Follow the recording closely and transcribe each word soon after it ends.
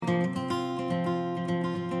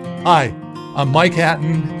Hi, I'm Mike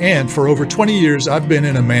Hatton, and for over 20 years, I've been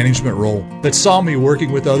in a management role that saw me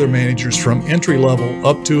working with other managers from entry level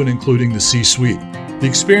up to and including the C-suite. The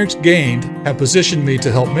experience gained have positioned me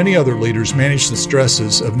to help many other leaders manage the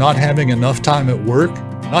stresses of not having enough time at work,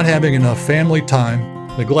 not having enough family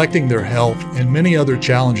time, neglecting their health, and many other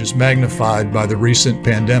challenges magnified by the recent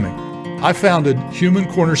pandemic. I founded Human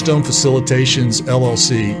Cornerstone Facilitations,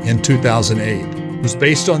 LLC in 2008. It was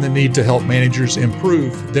based on the need to help managers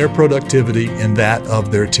improve their productivity and that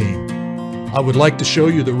of their team. I would like to show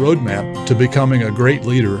you the roadmap to becoming a great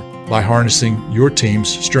leader by harnessing your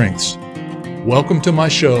team's strengths. Welcome to my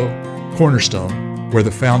show, Cornerstone, where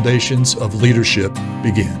the foundations of leadership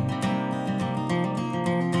begin.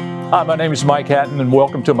 Hi, my name is Mike Hatton, and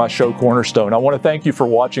welcome to my show, Cornerstone. I want to thank you for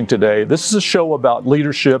watching today. This is a show about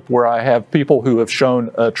leadership where I have people who have shown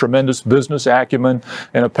a tremendous business acumen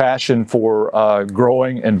and a passion for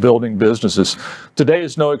growing and building businesses. Today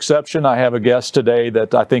is no exception. I have a guest today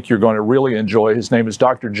that I think you're going to really enjoy. His name is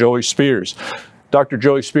Dr. Joey Speers. Dr.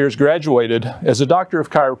 Joey Speers graduated as a doctor of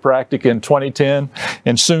chiropractic in 2010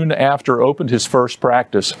 and soon after opened his first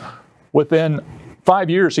practice. Within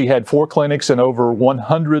 5 years, he had 4 clinics and over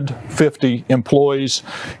 150 employees.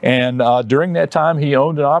 And during that time, he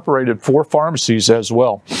owned and operated 4 pharmacies as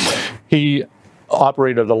well. He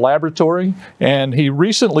operated a laboratory, and he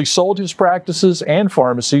recently sold his practices and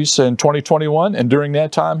pharmacies in 2021. And during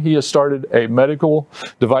that time, he has started a medical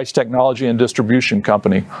device technology and distribution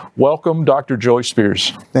company. Welcome, Dr. Joey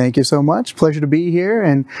Speers. Thank you so much. Pleasure to be here.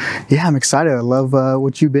 And yeah, I'm excited. I love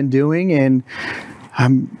what you've been doing, and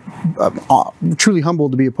I'm truly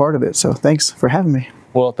humbled to be a part of it. So thanks for having me.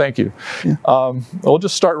 Well, thank you. Yeah. We'll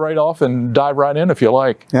just start right off and dive right in if you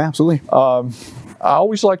like. Yeah, absolutely. I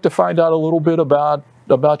always like to find out a little bit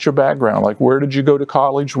about your background. Like, where did you go to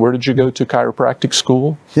college? Where did you go to chiropractic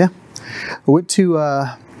school? Yeah. I went to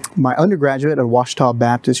my undergraduate at Ouachita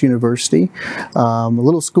Baptist University, a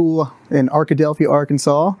little school in Arkadelphia,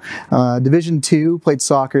 Arkansas. Division II, played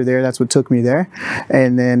soccer there. That's what took me there.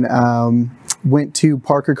 And then went to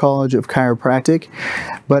Parker College of Chiropractic,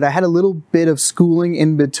 but I had a little bit of schooling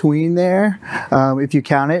in between there, if you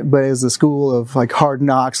count it, but as a school of like hard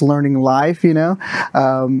knocks, learning life, you know.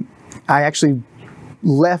 I actually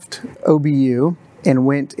left OBU and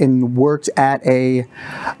went and worked at a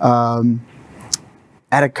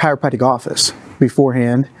chiropractic office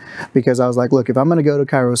beforehand, because I was like, look, if I'm going to go to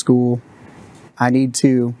chiro school, I need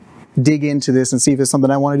to dig into this and see if it's something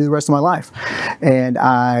I want to do the rest of my life. And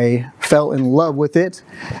I fell in love with it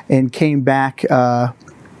and came back,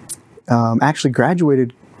 actually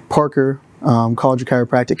graduated Parker College of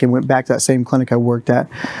Chiropractic and went back to that same clinic I worked at.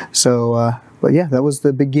 So, but yeah, that was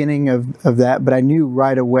the beginning of that. But I knew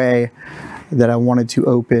right away that I wanted to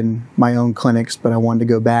open my own clinics, but I wanted to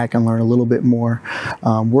go back and learn a little bit more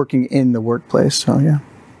working in the workplace. So yeah.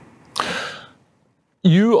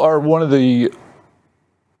 You are one of the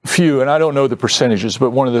few, and I don't know the percentages, but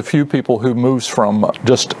one of the few people who moves from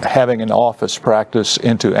just having an office practice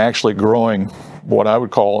into actually growing what I would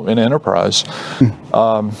call an enterprise.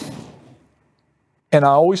 And I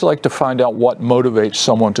always like to find out what motivates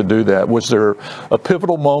someone to do that. Was there a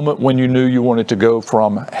pivotal moment when you knew you wanted to go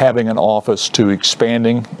from having an office to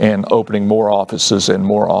expanding and opening more offices and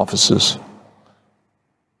more offices?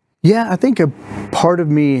 Yeah, I think a part of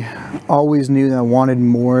me always knew that I wanted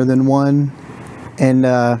more than one. And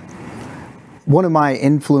one of my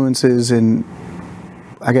influences and,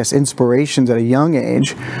 I guess, inspirations at a young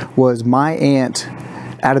age was my aunt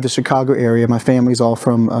out of the Chicago area. My family's all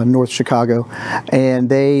from North Chicago,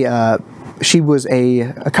 and she was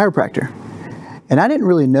a chiropractor. And I didn't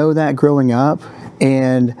really know that growing up.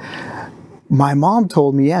 And my mom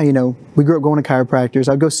told me, yeah, you know, we grew up going to chiropractors.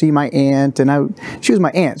 I'd go see my aunt, and she was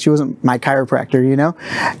my aunt. She wasn't my chiropractor, you know.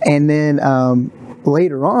 And then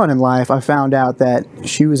later on in life, I found out that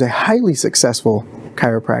she was a highly successful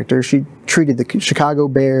chiropractor. She treated the Chicago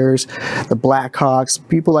Bears, the Blackhawks,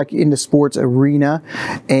 people like in the sports arena.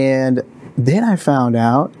 And then I found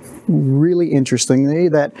out, really interestingly,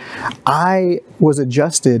 that I was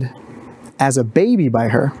adjusted as a baby by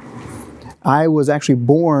her. I was actually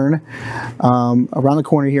born around the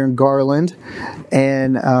corner here in Garland,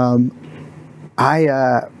 and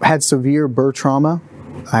I had severe birth trauma.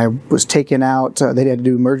 I was taken out, they had to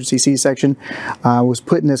do emergency C-section. I was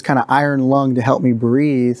put in this kind of iron lung to help me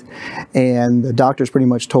breathe, and the doctors pretty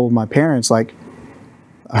much told my parents, like,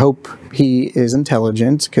 I hope he is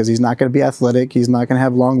intelligent, because he's not going to be athletic. He's not going to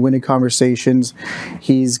have long-winded conversations.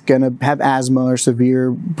 He's going to have asthma or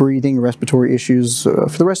severe breathing, respiratory issues for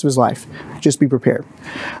the rest of his life. Just be prepared.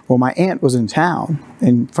 Well, my aunt was in town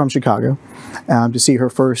from Chicago to see her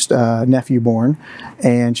first nephew born,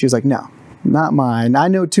 and she was like, no, not mine. I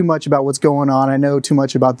know too much about what's going on. I know too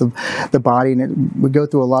much about the body, and we go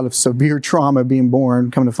through a lot of severe trauma being born,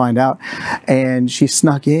 come to find out. And she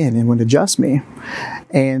snuck in and would adjust me.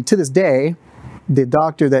 And to this day, the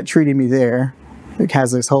doctor that treated me there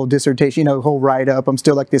has this whole dissertation, whole write-up. I'm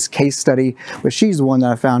still like this case study, but she's the one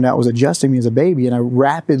that I found out was adjusting me as a baby, and I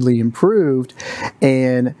rapidly improved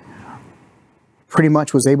and pretty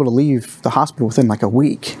much was able to leave the hospital within like a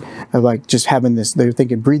week of like just having this. They were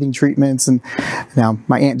thinking breathing treatments, and now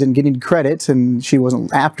my aunt didn't get any credit, and she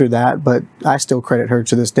wasn't after that, but I still credit her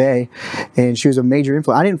to this day. And she was a major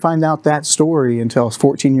influence. I didn't find out that story until I was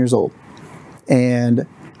 14 years old. And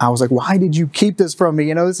I was like, why did you keep this from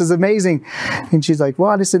me? This is amazing. And she's like, well,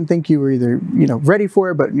 I just didn't think you were either, ready for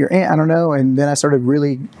it, but your aunt, I don't know. And then I started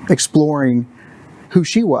really exploring who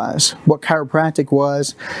she was, what chiropractic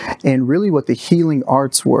was, and really what the healing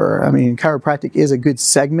arts were. I mean, chiropractic is a good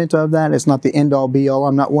segment of that. It's not the end-all be-all.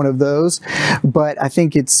 I'm not one of those. But I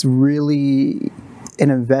think it's really an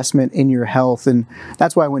investment in your health. And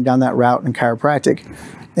that's why I went down that route in chiropractic.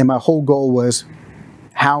 And my whole goal was,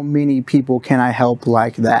 how many people can I help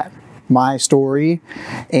like that? My story.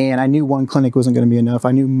 And I knew one clinic wasn't going to be enough.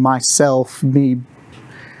 I knew myself, me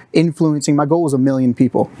influencing. My goal was 1 million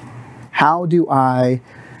people. How do I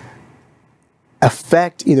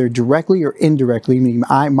affect, either directly or indirectly, meaning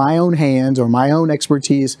my own hands or my own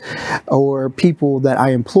expertise or people that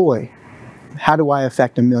I employ? How do I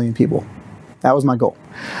affect 1 million people? That was my goal.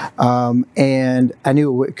 And I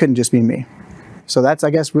knew it couldn't just be me. So that's,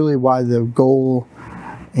 I guess, really why the goal,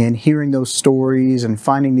 and hearing those stories and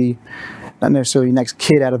finding the, not necessarily next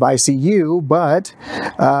kid out of ICU, but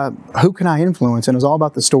who can I influence? And it was all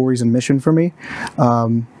about the stories and mission for me.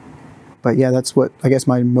 But yeah, that's what I guess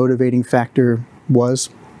my motivating factor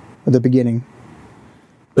was at the beginning.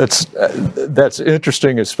 That's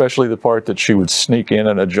interesting, especially the part that she would sneak in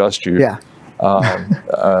and adjust you. Yeah.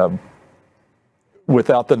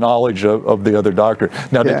 Without the knowledge of the other doctor.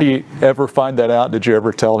 Now, did he ever find that out? Did you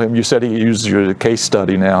ever tell him? You said he used you as a case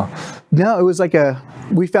study now. No, it was like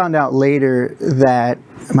we found out later that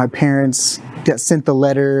my parents got sent the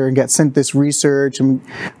letter and got sent this research, and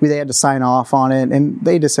they had to sign off on it. And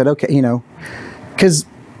they just said, okay, because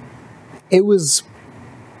it was,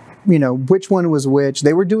 which one was which.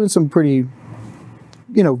 They were doing some pretty,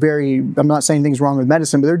 I'm not saying things wrong with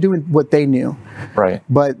medicine, but they're doing what they knew. Right.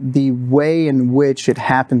 But the way in which it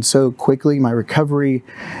happened so quickly, my recovery,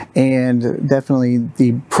 and definitely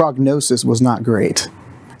the prognosis was not great.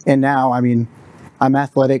 And now, I'm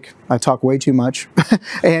athletic. I talk way too much,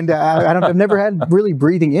 and I've never had really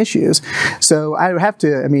breathing issues. So I have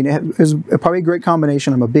to. It was probably a great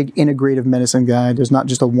combination. I'm a big integrative medicine guy. There's not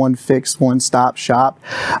just a one fix, one stop shop.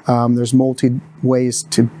 There's multi ways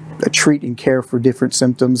to treat and care for different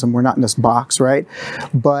symptoms, and we're not in this box, right?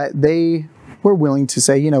 But they were willing to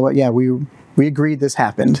say, you know what? Yeah, we agreed this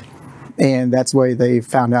happened, and that's why they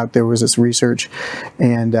found out there was this research.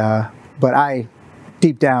 And but I,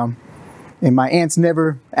 deep down. And my aunt's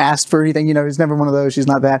never asked for anything, it's never one of those. She's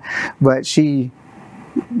not that, but she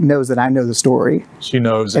knows that I know the story. She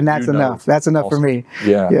knows, and that's enough. That's enough also for me.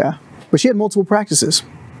 Yeah. But she had multiple practices.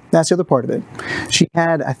 That's the other part of it. She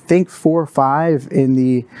had, I think, 4 or 5 in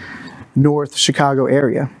the North Chicago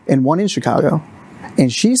area, and 1 in Chicago.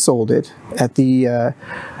 And she sold it at the, I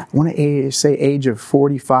want to say age of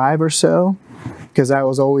 45 or so, because I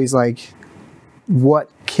was always like,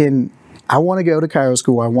 I want to go to chiro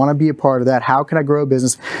school. I want to be a part of that. How can I grow a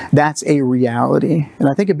business? That's a reality. And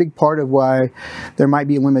I think a big part of why there might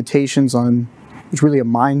be limitations on, it's really a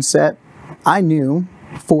mindset. I knew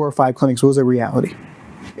 4 or 5 clinics was a reality.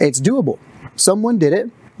 It's doable. Someone did it.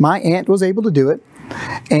 My aunt was able to do it.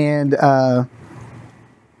 And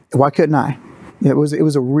why couldn't I? It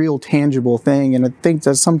was a real tangible thing. And I think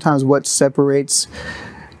that's sometimes what separates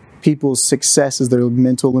people's success is their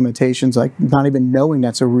mental limitations, like not even knowing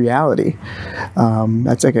that's a reality.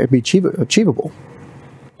 That's like it'd be achievable.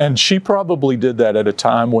 And she probably did that at a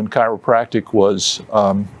time when chiropractic was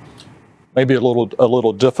maybe a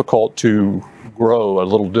little difficult to grow, a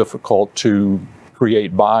little difficult to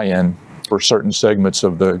create buy-in for certain segments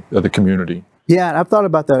of the community. Yeah, and I've thought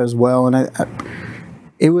about that as well. And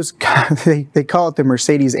it was they call it the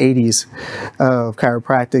Mercedes 80s of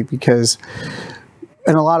chiropractic, because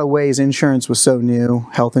in a lot of ways, insurance was so new,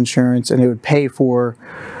 health insurance, and it would pay for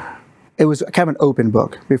it was kind of an open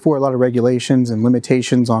book. Before, a lot of regulations and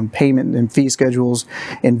limitations on payment and fee schedules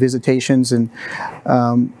and visitations, and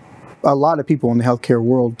a lot of people in the healthcare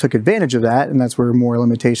world took advantage of that, and that's where more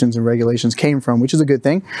limitations and regulations came from, which is a good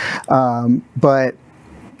thing. But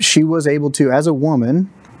she was able to, as a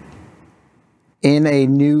woman, in a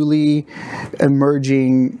newly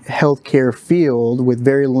emerging healthcare field with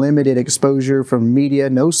very limited exposure from media,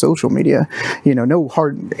 no social media,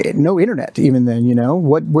 no internet even then,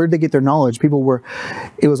 where'd they get their knowledge?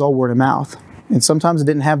 It was all word of mouth. And sometimes it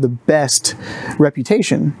didn't have the best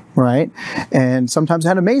reputation, right? And sometimes it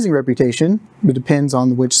had an amazing reputation. It depends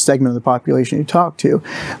on which segment of the population you talk to.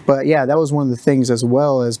 But yeah, that was one of the things, as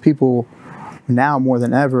well as people now more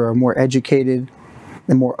than ever are more educated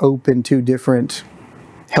and more open to different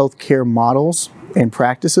healthcare models and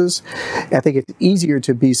practices. I think it's easier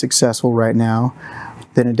to be successful right now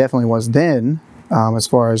than it definitely was then, as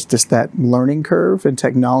far as just that learning curve and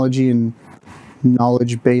technology and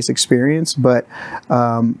knowledge-based experience. But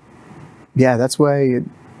yeah, that's why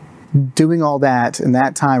doing all that in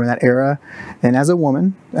that time, in that era, and as a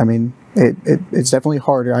woman, I mean, it's definitely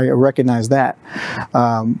harder. I recognize that.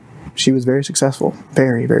 She was very successful,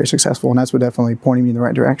 very, very successful, and that's what definitely pointed me in the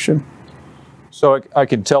right direction. So I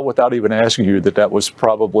can tell without even asking you that was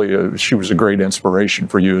probably she was a great inspiration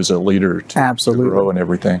for you as a leader to grow and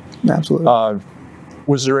everything. Absolutely.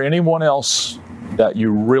 Was there anyone else that you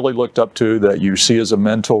really looked up to, that you see as a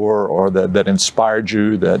mentor, or that inspired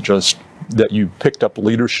you, that you picked up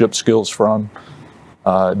leadership skills from,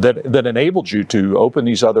 that enabled you to open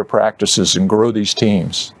these other practices and grow these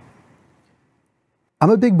teams? I'm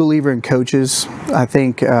a big believer in coaches. I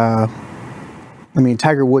think,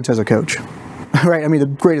 Tiger Woods has a coach, right? I mean, the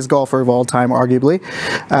greatest golfer of all time, arguably,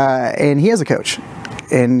 and he has a coach.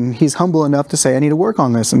 And he's humble enough to say, I need to work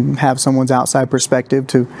on this, and have someone's outside perspective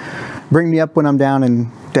to bring me up when I'm down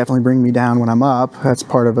and definitely bring me down when I'm up. That's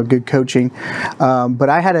part of a good coaching. But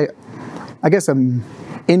I had an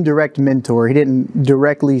indirect mentor. He didn't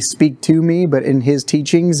directly speak to me, but in his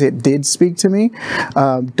teachings, it did speak to me.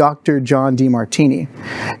 Dr. John DeMartini.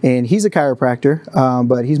 And he's a chiropractor,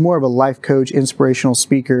 but he's more of a life coach, inspirational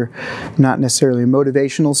speaker, not necessarily a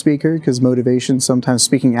motivational speaker, because motivation sometimes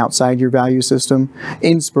speaking outside your value system.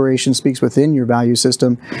 Inspiration speaks within your value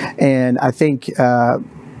system. And I think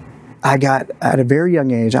I got, at a very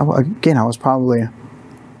young age, I was probably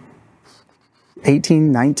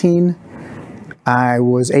 18, 19, I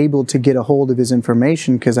was able to get a hold of his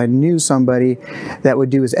information because I knew somebody that would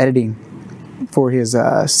do his editing for his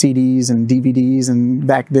CDs and DVDs and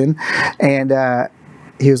back then. And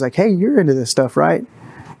he was like, hey, you're into this stuff, right?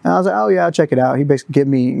 And I was like, oh yeah, I'll check it out. He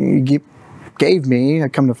basically gave me, I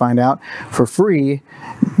come to find out, for free,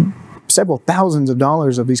 several thousands of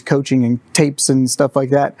dollars of these coaching and tapes and stuff like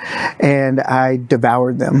that. And I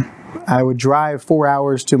devoured them. I would drive 4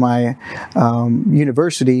 hours to my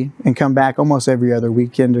university and come back almost every other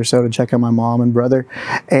weekend or so to check on my mom and brother.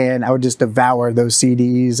 And I would just devour those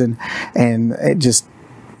CDs, and it just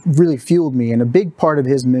really fueled me. And a big part of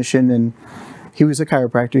his mission, and he was a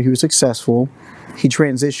chiropractor, he was successful. He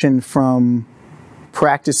transitioned from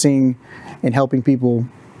practicing and helping people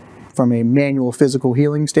from a manual physical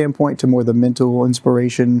healing standpoint to more the mental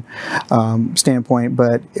inspiration standpoint,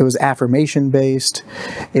 but it was affirmation based,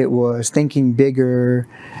 it was thinking bigger,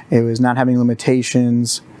 it was not having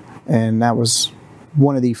limitations, and that was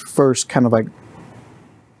one of the first kind of like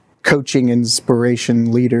coaching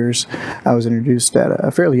inspiration leaders I was introduced at a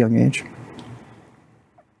fairly young age.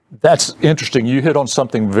 That's interesting. You hit on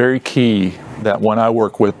something very key that when I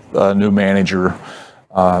work with a new manager,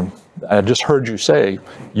 I just heard you say,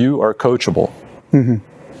 you are coachable. Mm-hmm.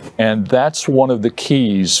 And that's one of the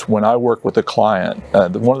keys when I work with a client.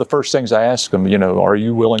 One of the first things I ask them, are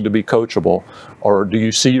you willing to be coachable? Or do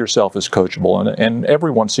you see yourself as coachable? And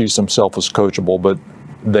everyone sees themselves as coachable, but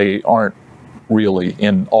they aren't really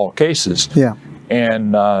in all cases. Yeah.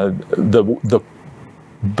 And the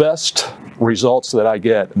best results that I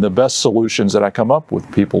get and the best solutions that I come up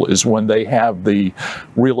with people is when they have the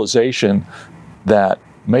realization that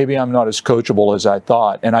maybe I'm not as coachable as I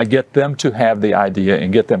thought, and I get them to have the idea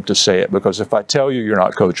and get them to say it. Because if I tell you you're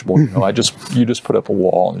not coachable, you just put up a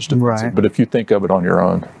wall and it's defensive. Right. But if you think of it on your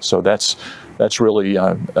own, so that's really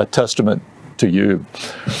a testament to you.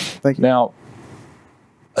 Thank you. Now,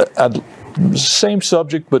 same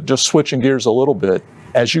subject, but just switching gears a little bit.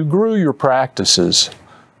 As you grew your practices,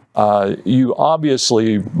 you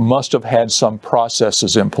obviously must have had some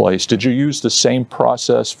processes in place. Did you use the same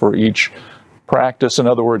process for each practice? In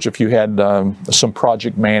other words, if you had some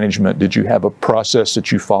project management, did you have a process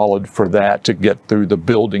that you followed for that to get through the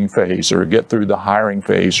building phase, or get through the hiring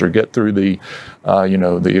phase, or get through the,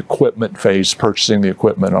 the equipment phase, purchasing the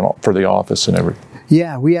equipment for the office and everything?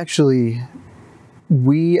 Yeah, we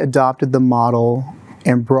adopted the model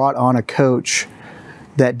and brought on a coach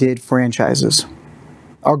that did franchises.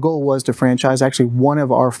 Our goal was to franchise. Actually, one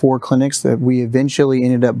of our 4 clinics that we eventually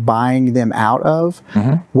ended up buying them out of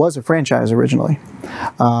was a franchise originally.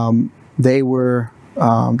 They were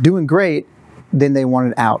doing great, then they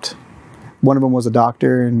wanted out. One of them was a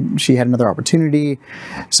doctor, and she had another opportunity,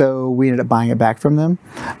 so we ended up buying it back from them.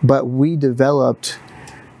 But we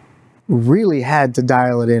really had to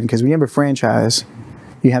dial it in, because when you have a franchise,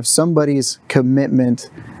 you have somebody's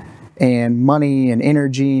commitment and money and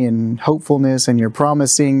energy and hopefulness, and you're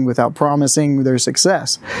promising without promising their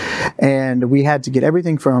success. And we had to get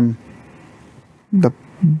everything from the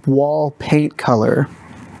wall paint color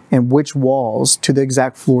and which walls to the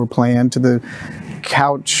exact floor plan, to the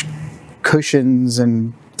couch cushions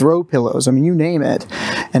and throw pillows. I mean, you name it.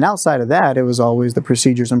 And outside of that, it was always the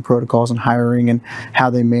procedures and protocols and hiring and how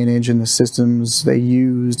they manage and the systems they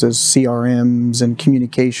used as CRMs and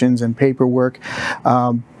communications and paperwork.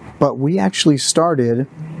 But we actually started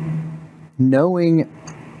knowing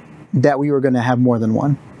that we were going to have more than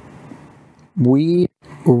one. We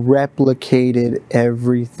replicated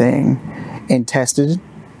everything and tested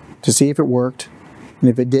to see if it worked. And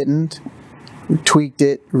if it didn't, we tweaked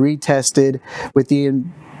it, retested with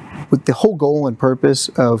the whole goal and purpose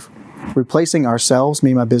of replacing ourselves,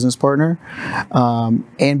 me and my business partner,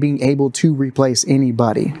 and being able to replace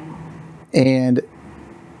anybody. And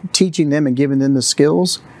teaching them and giving them the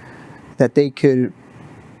skills that they could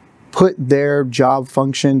put their job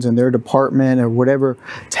functions and their department or whatever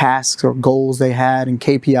tasks or goals they had and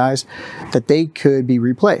KPIs, that they could be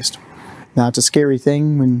replaced. Now, it's a scary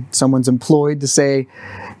thing when someone's employed to say,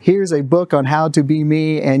 here's a book on how to be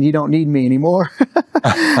me and you don't need me anymore.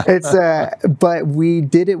 But we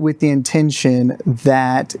did it with the intention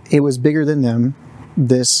that it was bigger than them.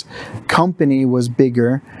 This company was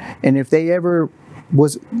bigger. And if they ever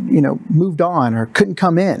was, moved on or couldn't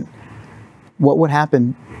come in, what would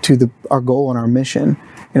happen to our goal and our mission?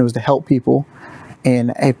 And it was to help people.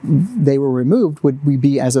 And if they were removed, would we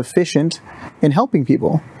be as efficient in helping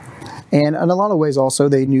people? And in a lot of ways also,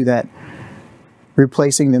 they knew that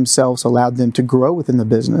replacing themselves allowed them to grow within the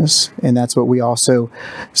business. And that's what we also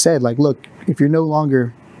said, like, look, if you're no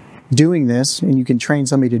longer doing this and you can train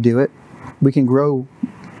somebody to do it, we can grow.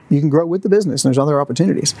 You can grow with the business. And there's other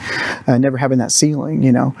opportunities. Never having that ceiling,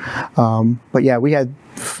 But yeah, we had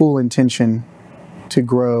full intention to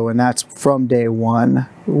grow. And that's from day one.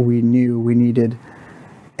 We knew we needed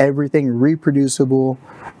everything reproducible,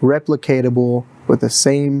 replicatable, with the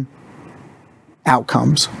same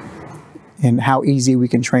outcomes, and how easy we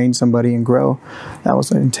can train somebody and grow. That was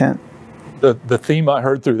the intent. The theme I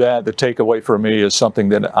heard through that, the takeaway for me, is something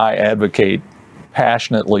that I advocate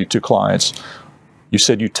passionately to clients. You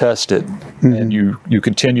said you test it, and you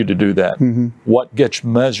continue to do that. What gets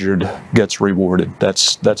measured gets rewarded.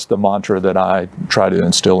 That's the mantra that I try to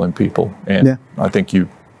instill in people, and I think you've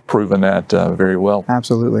proven that very well.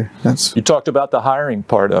 Absolutely. You talked about the hiring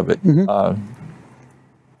part of it.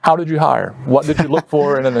 How did you hire? What did you look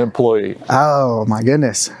for in an employee? Oh, my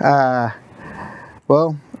goodness.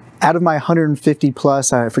 Well, out of my 150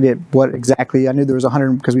 plus, I forget what exactly, I knew there was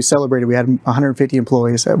 100, because we celebrated, we had 150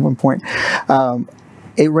 employees at one point.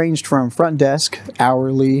 It ranged from front desk,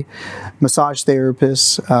 hourly, massage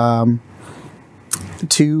therapists,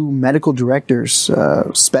 to medical directors,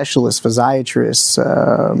 specialists, physiatrists,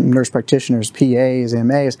 nurse practitioners, PAs,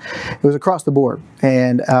 MAs. It was across the board.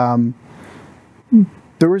 And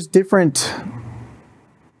there was different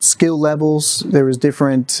skill levels. There was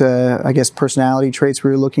different, personality traits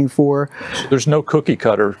we were looking for. There's no cookie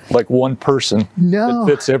cutter, like one person that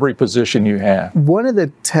fits every position you have. One of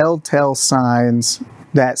the telltale signs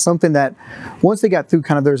that something that once they got through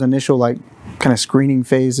kind of those initial kind of screening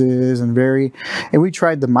phases and we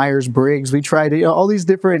tried the Myers-Briggs, we tried all these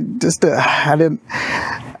different,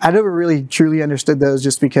 I never really truly understood those,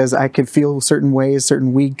 just because I could feel certain ways,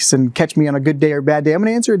 certain weeks, and catch me on a good day or bad day. I'm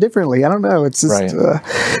going to answer it differently. I don't know. It's just, it's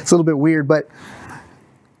a little bit weird, but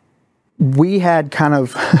we had kind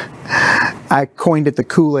of, I coined it the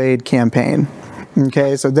Kool-Aid campaign.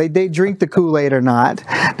 Okay, so they drink the Kool-Aid or not?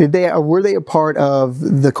 Were they a part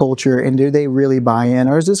of the culture, and do they really buy in,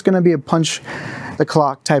 or is this going to be a punch the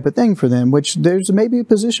clock type of thing for them? Which there's maybe a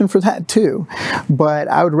position for that too, but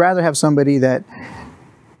I would rather have somebody that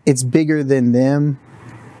it's bigger than them,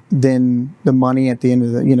 than the money at the end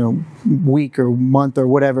of the week or month or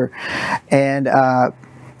whatever. And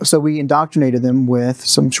so we indoctrinated them with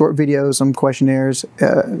some short videos, some questionnaires.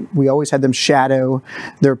 We always had them shadow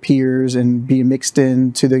their peers and be mixed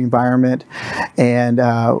into the environment. And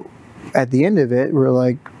at the end of it, we're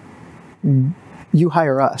like, you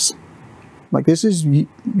hire us. Like,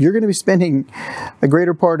 you're going to be spending a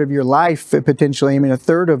greater part of your life, potentially, a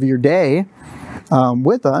third of your day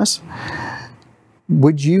with us.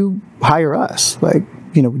 Would you hire us? Like,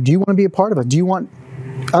 do you want to be a part of us? Do you want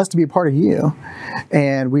us to be a part of you?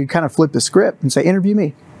 And we kind of flip the script and say, interview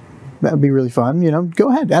me. That would be really fun. Go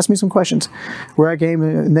ahead, ask me some questions. Where I came,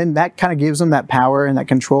 and then that kind of gives them that power and that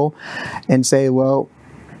control, and say, well,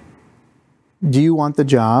 do you want the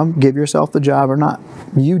job? Give yourself the job or not?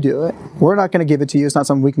 You do it. We're not going to give it to you. It's not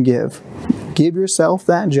something we can give. Give yourself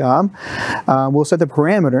that job. We'll set the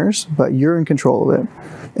parameters, but you're in control of it.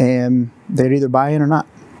 And they'd either buy in or not.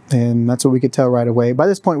 And that's what we could tell right away. By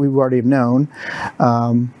this point, we already have known.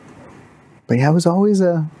 But yeah, it was always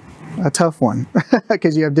a tough one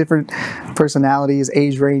because you have different personalities,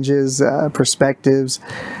 age ranges, perspectives,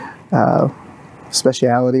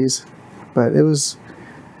 specialities. But it was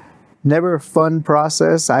never a fun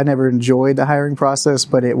process. I never enjoyed the hiring process,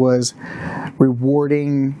 but it was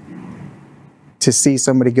rewarding to see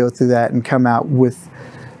somebody go through that and come out with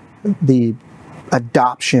the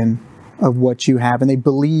adoption of what you have, and they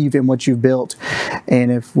believe in what you've built.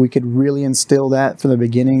 And if we could really instill that from the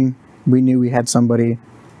beginning, we knew we had somebody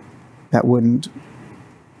that wouldn't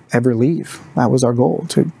ever leave. That was our goal,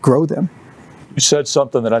 to grow them. You said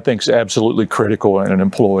something that I think is absolutely critical in an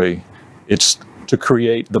employee. It's to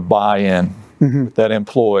create the buy-in with that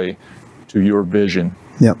employee to your vision.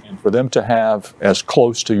 Yep. And for them to have as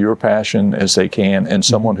close to your passion as they can, and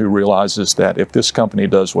someone who realizes that if this company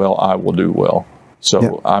does well, I will do well.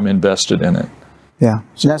 So I'm invested in it. Yeah.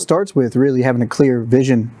 So that starts with really having a clear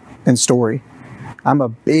vision and story. I'm a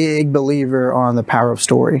big believer on the power of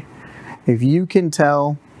story. If you can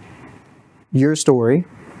tell your story,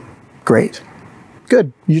 great.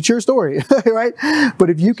 Good. It's your story, right?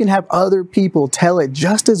 But if you can have other people tell it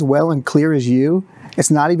just as well and clear as you,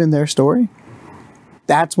 it's not even their story.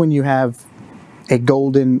 That's when you have a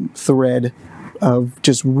golden thread of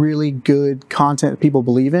just really good content people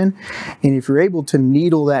believe in. And if you're able to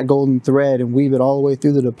needle that golden thread and weave it all the way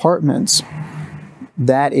through the departments,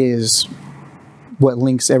 that is what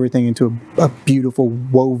links everything into a beautiful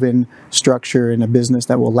woven structure in a business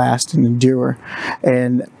that will last and endure.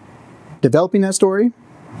 And developing that story,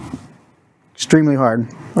 extremely hard.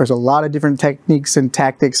 There's a lot of different techniques and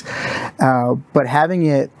tactics, but having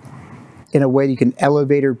it in a way that you can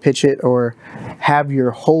elevator pitch it or have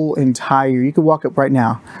your whole entire, you could walk up right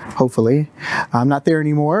now, hopefully. I'm not there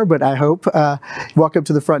anymore, but I hope, walk up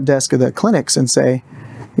to the front desk of the clinics and say,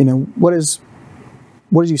 what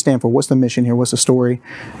do you stand for? What's the mission here? What's the story?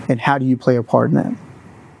 And how do you play a part in that?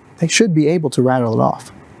 They should be able to rattle it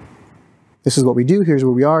off. This is what we do. Here's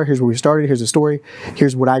where we are. Here's where we started. Here's the story.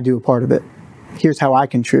 Here's what I do a part of it. Here's how I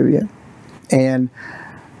contribute. And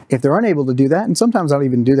if they're unable to do that, and sometimes I'll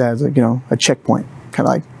even do that as a checkpoint, kind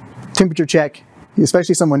of like temperature check,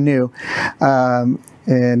 especially someone new.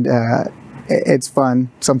 It's fun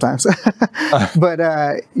sometimes. But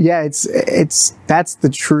yeah, that's the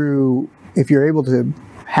true. If you're able to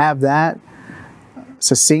have that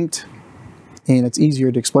succinct, and it's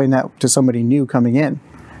easier to explain that to somebody new coming in.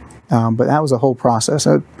 But that was a whole process.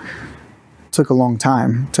 It took a long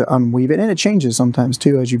time to unweave it, and it changes sometimes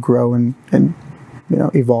too as you grow and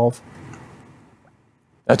evolve.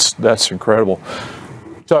 That's incredible.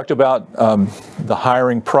 You talked about the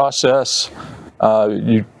hiring process.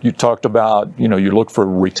 You talked about you look for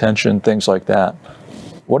retention, things like that.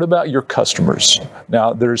 What about your customers?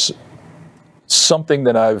 Now, there's something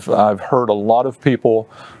that I've heard a lot of people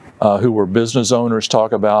who were business owners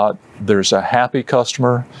talk about. There's a happy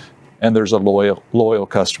customer and there's a loyal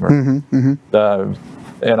customer.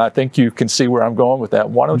 And I think you can see where I'm going with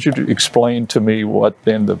that. Why don't you explain to me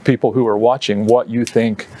and the people who are watching, what you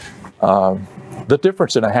think the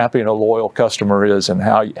difference in a happy and a loyal customer is, and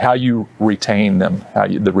how you retain them,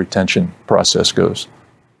 the retention process goes.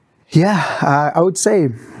 Yeah, I would say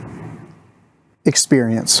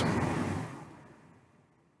experience.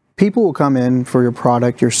 People will come in for your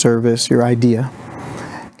product, your service, your idea,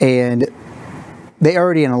 and they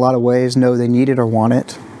already in a lot of ways know they need it or want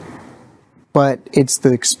it, but it's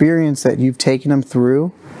the experience that you've taken them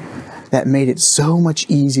through that made it so much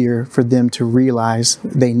easier for them to realize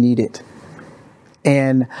they need it.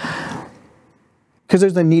 And because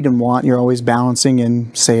there's the need and want, you're always balancing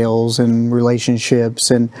in sales and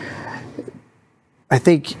relationships, and I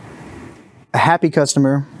think a happy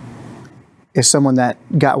customer is someone that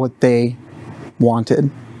got what they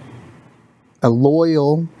wanted. A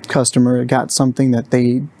loyal customer got something that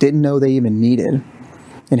they didn't know they even needed.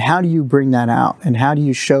 And how do you bring that out? And how do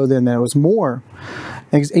you show them that it was more?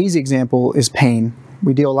 An easy example is pain.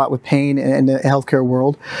 We deal a lot with pain in the healthcare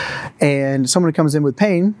world. And someone who comes in with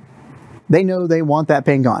pain, they know they want that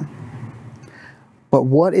pain gone. But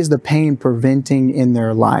what is the pain preventing in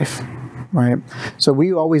their life, right? So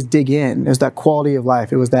we always dig in. There's that quality of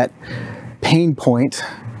life. It was that pain point,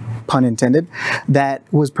 pun intended, that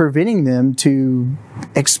was preventing them to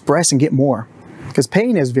express and get more. Because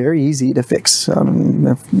pain is very easy to fix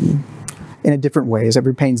in a different ways.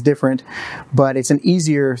 Every pain's different, but it's an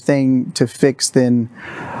easier thing to fix than,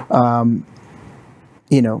 the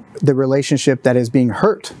relationship that is being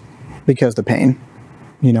hurt because of the pain.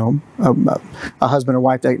 A husband or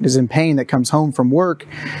wife that is in pain that comes home from work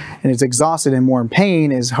and is exhausted and more in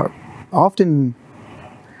pain is often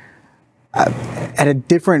at a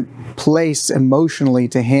different place emotionally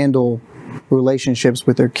to handle relationships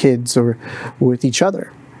with their kids or with each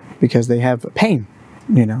other because they have pain,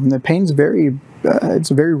 and the pain's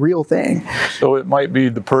it's a very real thing. So it might be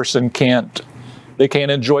the person can't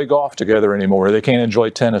enjoy golf together anymore. They can't enjoy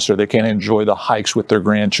tennis, or they can't enjoy the hikes with their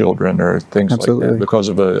grandchildren or things Absolutely. like that because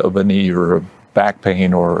of a knee or a back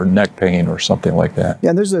pain or neck pain or something like that.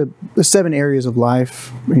 Yeah, there's the 7 areas of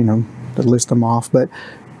life, to list them off, but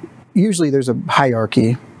usually there's a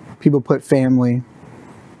hierarchy. People put family,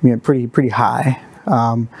 pretty high.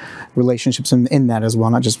 Relationships in that as well,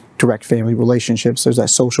 not just direct family relationships. There's that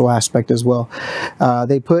social aspect as well.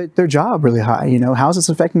 They put their job really high. How's this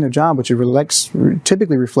affecting their job, which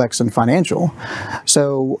typically reflects in financial.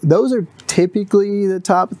 So those are typically the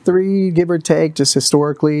top 3, give or take. Just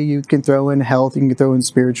historically, you can throw in health, you can throw in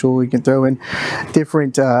spiritual, you can throw in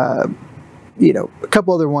different, a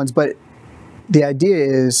couple other ones. But the idea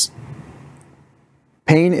is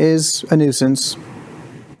pain is a nuisance.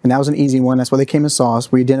 And that was an easy one. That's why they came and saw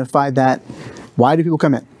us. We identified that. Why do people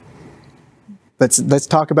come in? Let's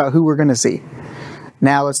talk about who we're going to see.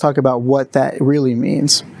 Now let's talk about what that really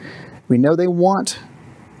means. We know they want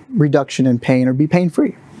reduction in pain or be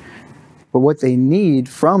pain-free. But what they need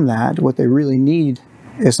from that, what they really need,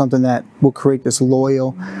 is something that will create this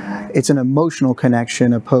loyal, it's an emotional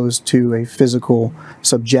connection opposed to a physical,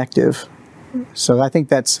 subjective. So I think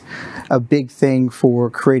that's a big thing for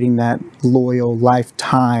creating that loyal,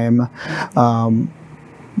 lifetime,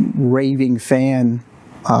 raving fan,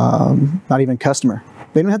 not even customer.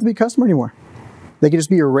 They don't have to be a customer anymore. They could just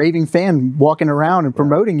be a raving fan walking around and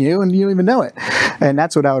promoting you and you don't even know it. And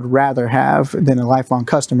that's what I would rather have than a lifelong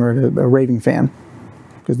customer, a raving fan.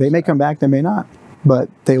 Because they may come back, they may not. But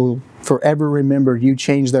they will forever remember you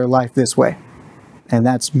changed their life this way. And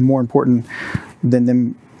that's more important than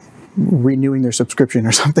them renewing their subscription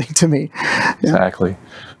or something to me. Yeah. Exactly.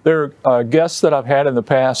 There are guests that I've had in the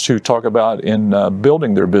past who talk about in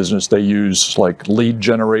building their business, they use like lead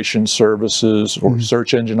generation services or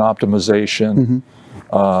search engine optimization.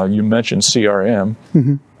 You mentioned CRM.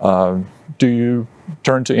 Do you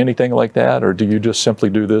turn to anything like that, or do you just simply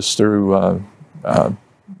do this through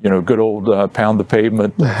good old pound the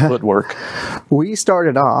pavement footwork? We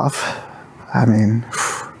started off,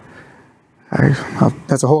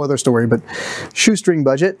 that's a whole other story, but shoestring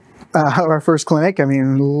budget. Our first clinic,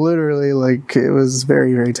 literally, it was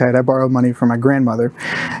very, very tight. I borrowed money from my grandmother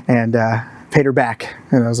and paid her back.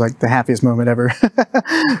 And it was like the happiest moment ever.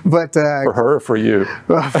 But for her or for you?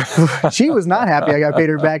 She was not happy I got paid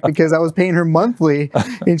her back because I was paying her monthly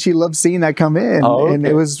and she loved seeing that come in. Oh, okay. And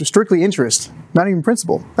it was strictly interest, not even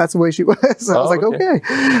principal. That's the way she was. So I was like,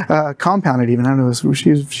 okay. Compounded even. I don't know.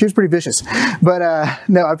 She was pretty vicious. But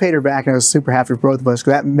no, I paid her back and I was super happy for both of us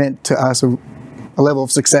because that meant to us a level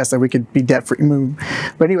of success that we could be debt-free.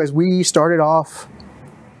 But anyways, we started off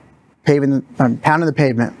pounding the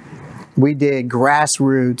pavement. We did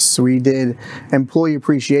grassroots. We did employee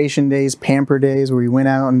appreciation days, pamper days, where we went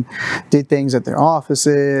out and did things at their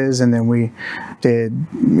offices. And then we did,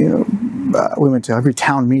 we went to every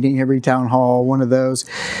town meeting, every town hall, one of those.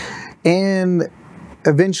 And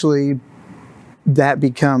eventually that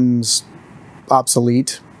becomes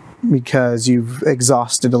obsolete because you've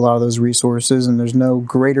exhausted a lot of those resources, and there's no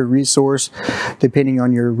greater resource depending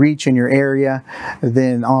on your reach in your area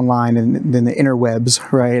than online and than the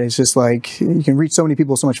interwebs, right? It's just like you can reach so many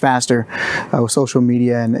people so much faster with social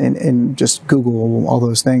media and just Google, all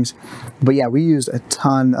those things. But yeah, we used a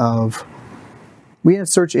ton of, we had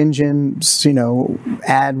search engines,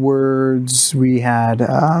 AdWords, we had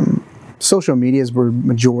social media is where the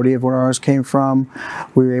majority of where ours came from.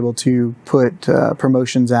 We were able to put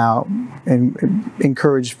promotions out and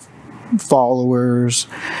encourage followers,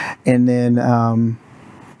 and then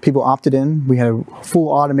people opted in. We had a full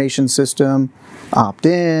automation system, opt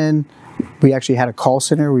in. We actually had a call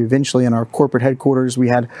center. We eventually, in our corporate headquarters, we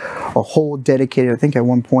had a whole dedicated, I think at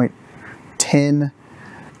one point, 10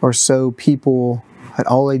 or so people, and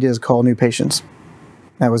all they did is call new patients.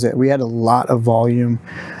 That was it. We had a lot of volume.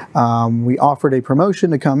 We offered a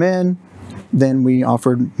promotion to come in. Then we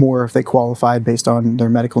offered more if they qualified based on their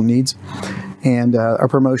medical needs. And our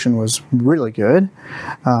promotion was really good.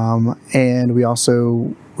 And we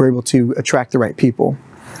also were able to attract the right people.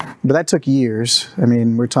 But that took years. I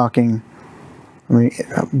mean, we're talking,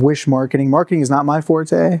 wish marketing. Marketing is not my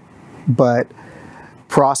forte, but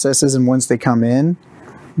processes and once they come in.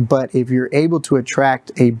 But if you're able to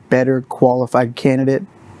attract a better qualified candidate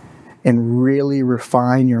and really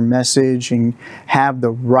refine your message and have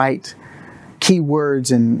the right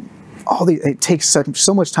keywords and all these, it takes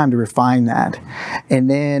so much time to refine that. And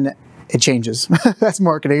then it changes. That's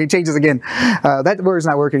marketing. It changes again. That word's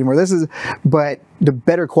not working anymore. But the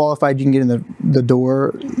better qualified you can get in the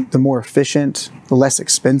door, the more efficient, the less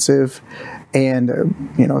expensive, and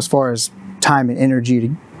as far as time and energy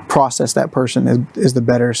to process that person is the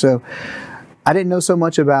better. So I didn't know so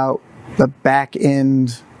much about the back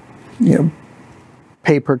end,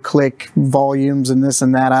 pay-per-click volumes and this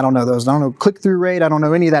and that. I don't know those. I don't know click-through rate. I don't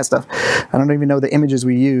know any of that stuff. I don't even know the images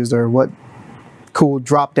we used or what cool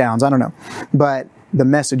drop downs. I don't know. But the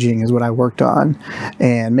messaging is what I worked on,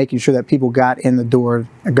 and making sure that people got in the door,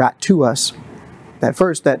 got to us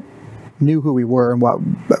that knew who we were and what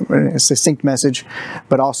a succinct message,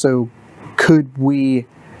 but also could we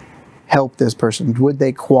help this person? Would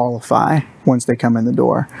they qualify once they come in the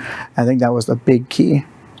door? I think that was the big key.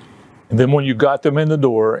 And then when you got them in the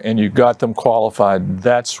door and you got them qualified,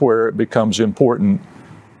 that's where it becomes important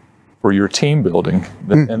for your team building.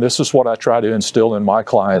 And this is what I try to instill in my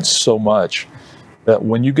clients so much, that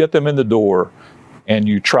when you get them in the door and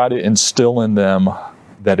you try to instill in them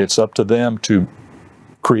that it's up to them to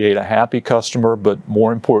create a happy customer, but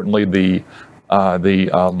more importantly, the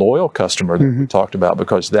loyal customer that we talked about,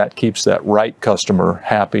 because that keeps that right customer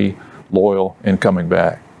happy, loyal, and coming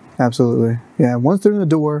back. Absolutely. Yeah. Once they're in the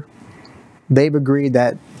door, they've agreed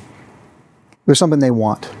that there's something they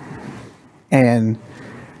want. And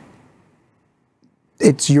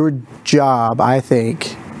it's your job, I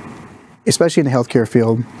think, especially in the healthcare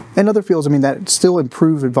field and other fields, that still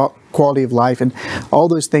improve quality of life and all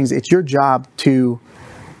those things. It's your job to,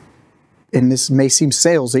 and this may seem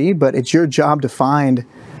salesy, but it's your job to find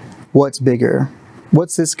what's bigger.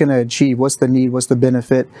 What's this going to achieve? What's the need? What's the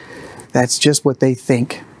benefit? That's just what they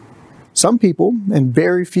think. Some people, and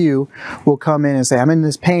very few, will come in and say, I'm in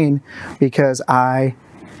this pain because I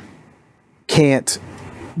can't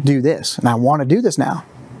do this, and I want to do this now.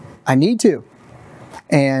 I need to.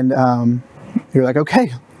 And you're like,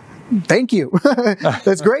 okay, thank you.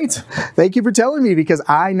 That's great. Thank you for telling me, because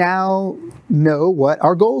I now know what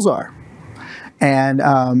our goals are. And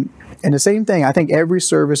the same thing, I think every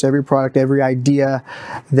service, every product, every idea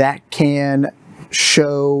that can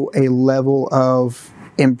show a level of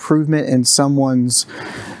improvement in some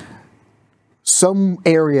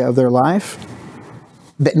area of their life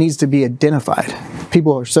that needs to be identified.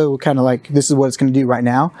 People are so kind of like, this is what it's going to do right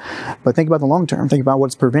now, but think about the long term. Think about what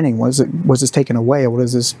it's preventing. Was this taken away? What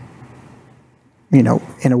is this, in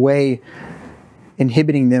a way,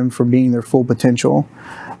 inhibiting them from being their full potential?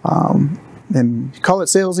 And call it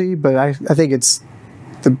salesy, but I think it's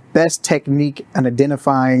the best technique in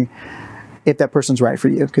identifying if that person's right for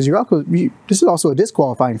you. Because this is also a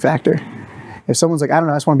disqualifying factor. If someone's like, I don't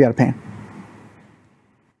know, I just want to be out of pain,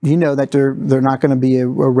 you know that they're not going to be a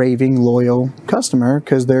raving loyal customer,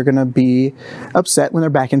 because they're going to be upset when they're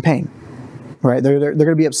back in pain, right? They're going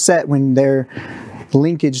to be upset when their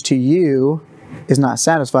linkage to you is not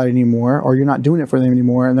satisfied anymore, or you're not doing it for them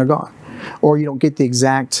anymore and they're gone, or you don't get the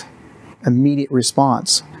exact immediate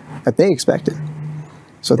response that they expected.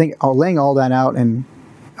 So I think laying all that out and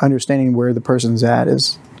understanding where the person's at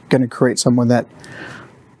is going to create someone that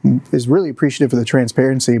is really appreciative of the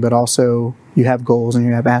transparency, but also you have goals and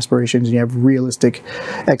you have aspirations and you have realistic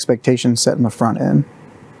expectations set in the front end.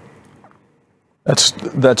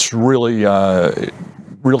 That's really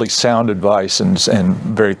really sound advice and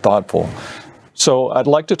very thoughtful. So I'd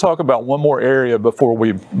like to talk about one more area before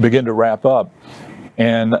we begin to wrap up.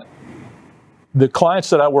 And the clients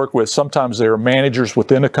that I work with, sometimes they're managers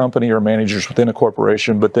within a company or managers within a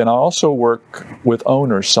corporation, but then I also work with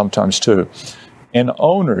owners sometimes too. And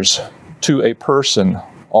owners, to a person,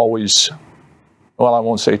 always, well, I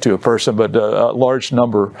won't say to a person, but a large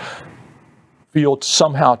number feel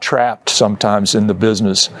somehow trapped sometimes in the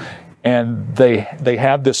business. and they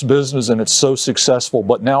have this business and it's so successful,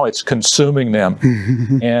 but now it's consuming them,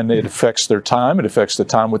 and it affects their time. It affects the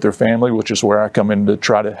time with their family, which is where I come in to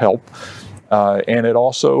try to help. And it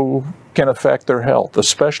also can affect their health,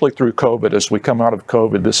 especially through COVID. As we come out of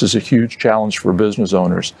COVID, this is a huge challenge for business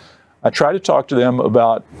owners. I try to talk to them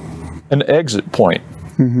about an exit point.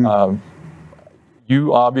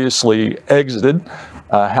 You obviously exited.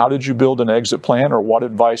 How did you build an exit plan, or what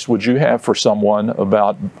advice would you have for someone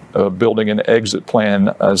about building an exit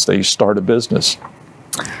plan as they start a business?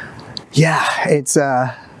 Yeah, it's,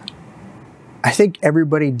 I think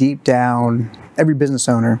everybody deep down, every business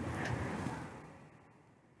owner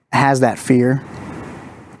has that fear,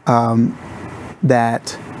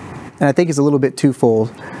 that, and I think it's a little bit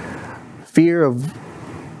twofold. Fear of,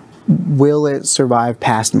 will it survive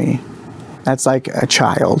past me? That's like a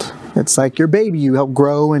child. It's like your baby you help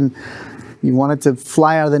grow, and you want it to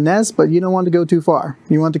fly out of the nest, but you don't want it to go too far.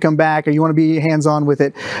 You want it to come back, or you want to be hands-on with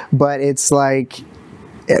it, but it's like,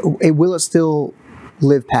 will it still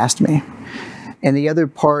live past me? And the other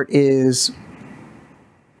part is,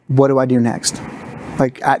 what do I do next?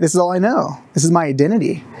 Like, this is all I know. This is my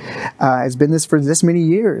identity. It's been this for this many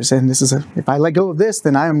years, and this is if I let go of this,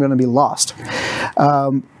 then I am going to be lost.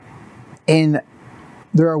 And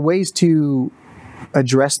there are ways to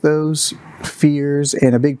address those fears,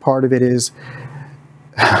 and a big part of it is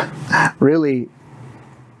really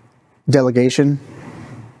delegation.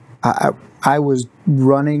 I was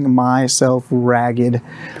running myself ragged,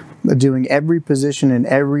 doing every position in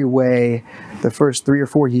every way the first 3 or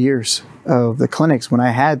 4 years of the clinics, when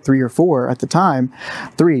I had 3 or 4 at the time,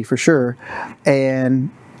 3 for sure,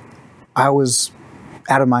 and I was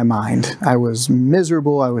out of my mind. I was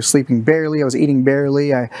miserable. I was sleeping barely. I was eating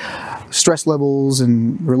barely. Stress levels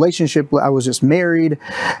and relationship. I was just married.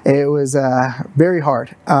 It was very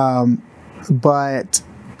hard. But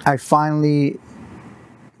I finally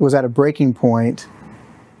was at a breaking point,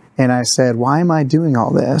 and I said, why am I doing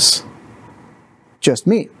all this? Just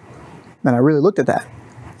me. And I really looked at that,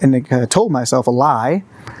 and I told myself a lie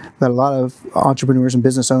that a lot of entrepreneurs and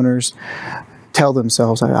business owners tell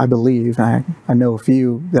themselves, I believe, and I know a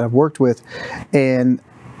few that I've worked with, and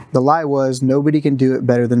the lie was, nobody can do it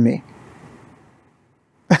better than me.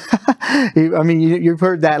 I mean, you've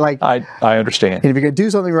heard that, like, I understand. If you're going to do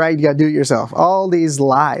something right, you got to do it yourself. All these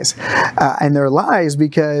lies. And they're lies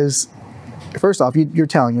because, first off, you're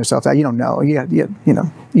telling yourself that you don't know.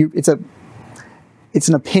 It's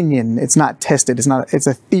an opinion. It's not tested. It's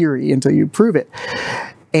a theory until you prove it.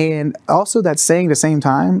 And also, that's saying at the same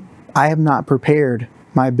time, I have not prepared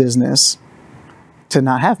my business to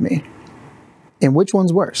not have me. And which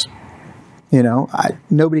one's worse?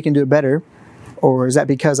 Nobody can do it better. Or is that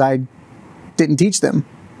because I didn't teach them?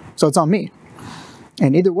 So it's on me.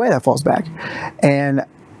 And either way, that falls back. And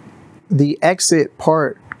the exit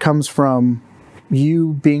part comes from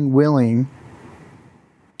you being willing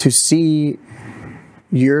to see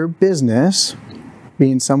your business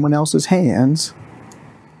be in someone else's hands,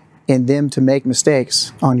 and them to make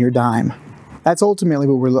mistakes on your dime. That's ultimately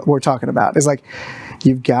what we're talking about. It's like,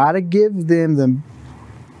 you've got to give them the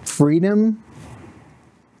freedom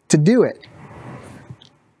to do it.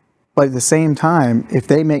 But at the same time, if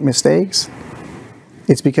they make mistakes,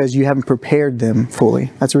 it's because you haven't prepared them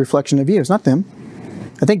fully. That's a reflection of you. It's not them.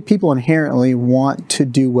 I think people inherently want to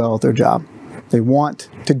do well at their job. They want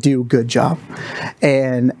to do a good job.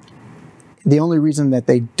 And the only reason that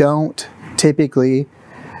they don't typically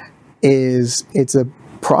is it's a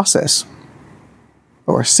process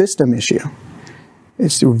or a system issue.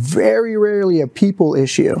 It's very rarely a people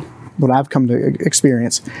issue, what I've come to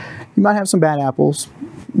experience. You might have some bad apples.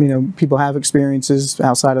 People have experiences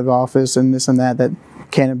outside of the office and this and that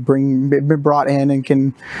can be brought in and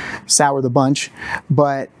can sour the bunch.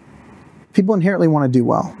 But people inherently want to do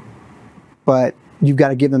well. But you've got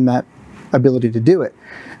to give them that ability to do it.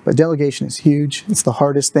 But delegation is huge. It's the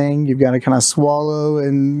hardest thing. You've got to kind of swallow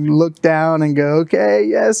and look down and go, okay,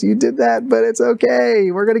 yes, you did that, but it's okay.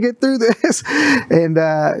 We're going to get through this.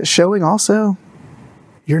 And showing also,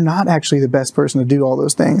 you're not actually the best person to do all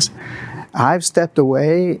those things. I've stepped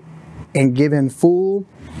away and given full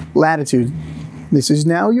latitude. This is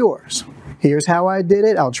now yours. Here's how I did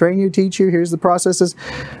it. I'll train you, teach you. Here's the processes.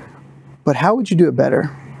 But how would you do it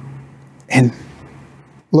better? And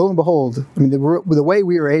lo and behold, I mean, the way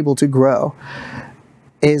we were able to grow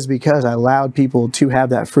is because I allowed people to have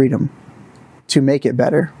that freedom to make it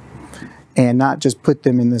better, and not just put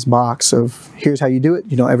them in this box of, here's how you do it.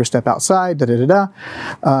 You don't ever step outside, but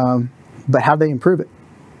how they improve it.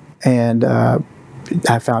 And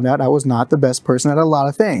I found out I was not the best person at a lot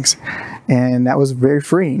of things, and that was very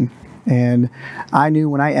freeing. And I knew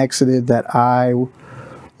when I exited that I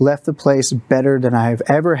left the place better than I've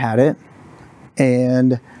ever had it.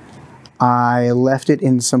 And I left it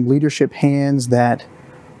in some leadership hands that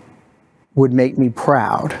would make me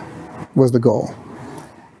proud, was the goal.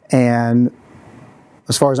 And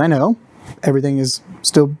as far as I know, everything is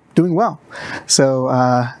still doing well. So,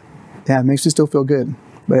 yeah, it makes me still feel good,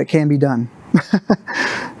 but it can be done.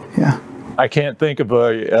 Yeah. I can't think of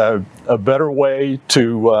a better way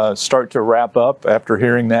to start to wrap up after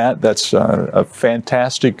hearing that. That's a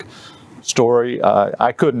fantastic story.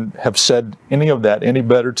 I couldn't have said any of that any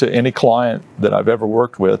better to any client that I've ever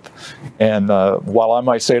worked with. And while I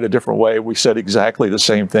might say it a different way, we said exactly the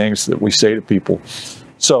same things that we say to people.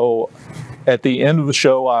 So at the end of the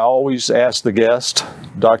show, I always ask the guest,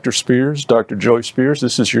 Dr. Speers, Dr. Joey Speers,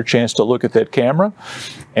 this is your chance to look at that camera.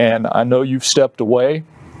 And I know you've stepped away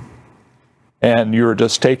and you're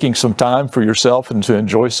just taking some time for yourself and to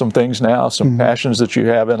enjoy some things now, some passions that you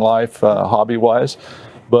have in life, hobby-wise.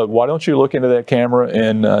 But why don't you look into that camera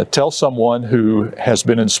and tell someone who has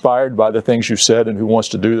been inspired by the things you said and who wants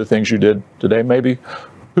to do the things you did today, maybe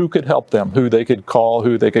who could help them, who they could call,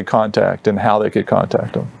 who they could contact, and how they could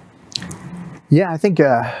contact them. Yeah, I think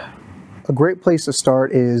a great place to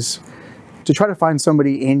start is to try to find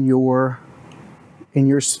somebody in your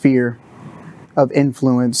sphere of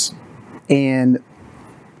influence and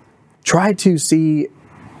try to see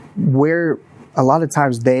where a lot of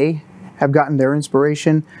times they have gotten their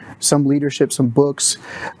inspiration, some leadership, some books.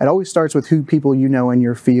 It always starts with who people you know in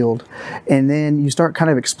your field. And then you start kind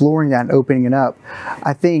of exploring that and opening it up.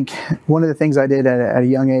 I think one of the things I did at a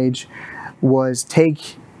young age was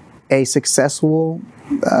take a successful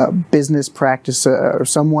business practice or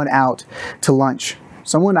someone out to lunch,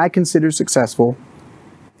 someone I consider successful,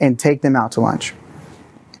 and take them out to lunch.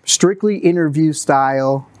 Strictly interview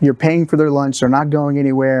style. You're paying for their lunch. They're not going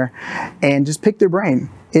anywhere. And just pick their brain.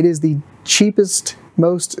 It is the cheapest,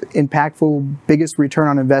 most impactful, biggest return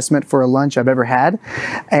on investment for a lunch I've ever had.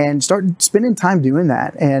 And start spending time doing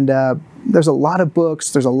that. And there's a lot of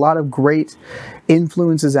books. There's a lot of great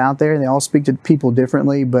influences out there. And they all speak to people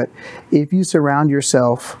differently. But if you surround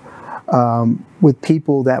yourself with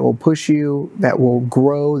people that will push you, that will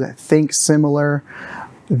grow, that think similar,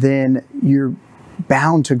 then you're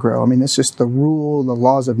bound to grow. I mean, it's just the rule, the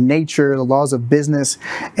laws of nature, the laws of business.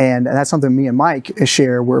 And that's something me and Mike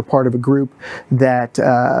share. We're part of a group that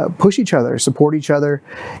push each other, support each other.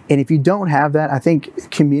 And if you don't have that, I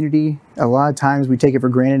think community, a lot of times we take it for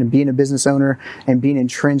granted, and being a business owner and being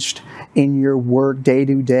entrenched in your work day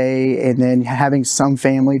to day, and then having some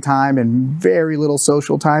family time and very little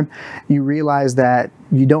social time, you realize that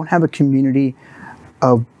you don't have a community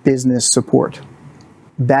of business support.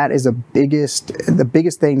 That is the biggest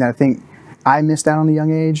thing that I think I missed out on at a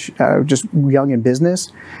young age, just young in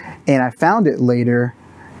business. And I found it later,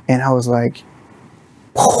 and I was like,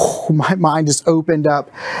 oh, my mind just opened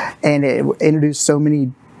up, and it introduced so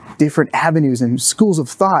many different avenues and schools of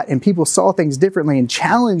thought, and people saw things differently and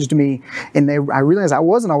challenged me. And I realized I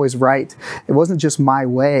wasn't always right. It wasn't just my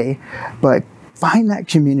way, but find that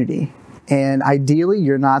community. And ideally,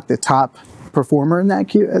 you're not the top performer in that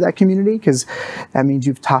community, because that means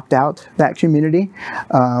you've topped out that community,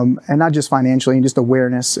 and not just financially and just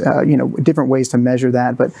awareness, different ways to measure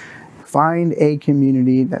that, but find a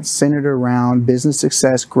community that's centered around business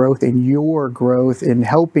success, growth, and your growth in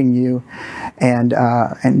helping you,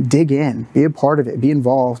 and dig in, be a part of it, be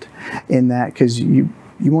involved in that, because you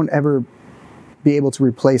won't ever be able to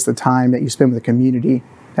replace the time that you spend with a community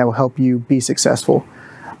that will help you be successful.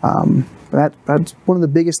 That's one of the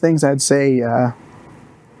biggest things I'd say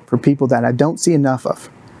for people that I don't see enough of.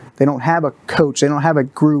 They don't have a coach, they don't have a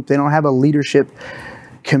group, they don't have a leadership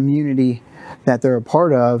community that they're a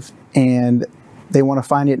part of, and they want to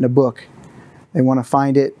find it in a book. They want to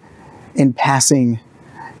find it in passing,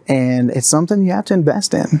 and it's something you have to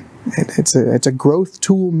invest in. It's a growth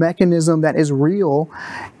tool mechanism that is real,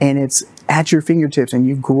 and it's at your fingertips, and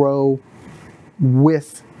you grow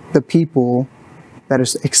with the people that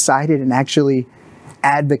is excited and actually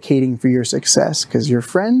advocating for your success, because your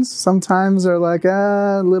friends sometimes are like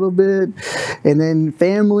a little bit, and then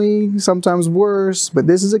family sometimes worse. But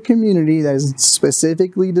this is a community that is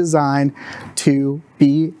specifically designed to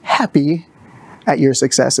be happy at your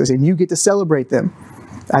successes, and you get to celebrate them.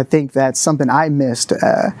 I think that's something I missed.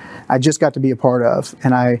 I just got to be a part of,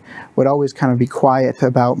 and I would always kind of be quiet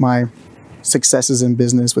about my successes in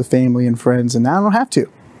business with family and friends, and now I don't have to.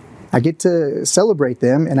 I get to celebrate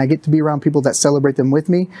them, and I get to be around people that celebrate them with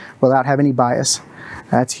me without having any bias.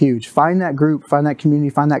 That's huge. Find that group, find that community,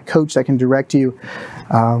 find that coach that can direct you.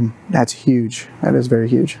 That's huge. That is very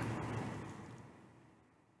huge.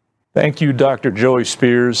 Thank you, Dr. Joey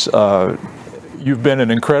Speers. You've been an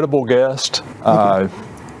incredible guest.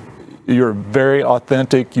 You're very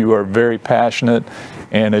authentic, you are very passionate,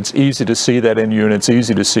 and it's easy to see that in you, and it's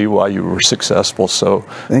easy to see why you were successful. So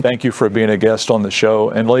thank you for being a guest on the show.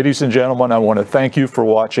 And ladies and gentlemen, I want to thank you for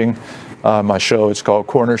watching my show. It's called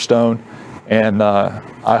Cornerstone, and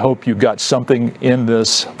I hope you got something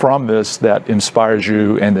from this that inspires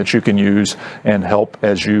you and that you can use and help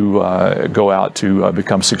as you go out to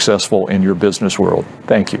become successful in your business world.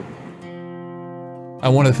 Thank you. I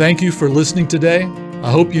want to thank you for listening today. I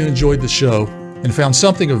hope you enjoyed the show and found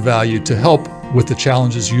something of value to help with the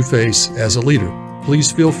challenges you face as a leader.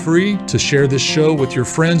 Please feel free to share this show with your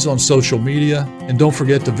friends on social media, and don't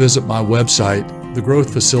forget to visit my website,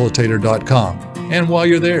 thegrowthfacilitator.com. And while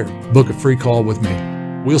you're there, book a free call with me.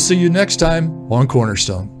 We'll see you next time on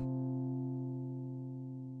Cornerstone.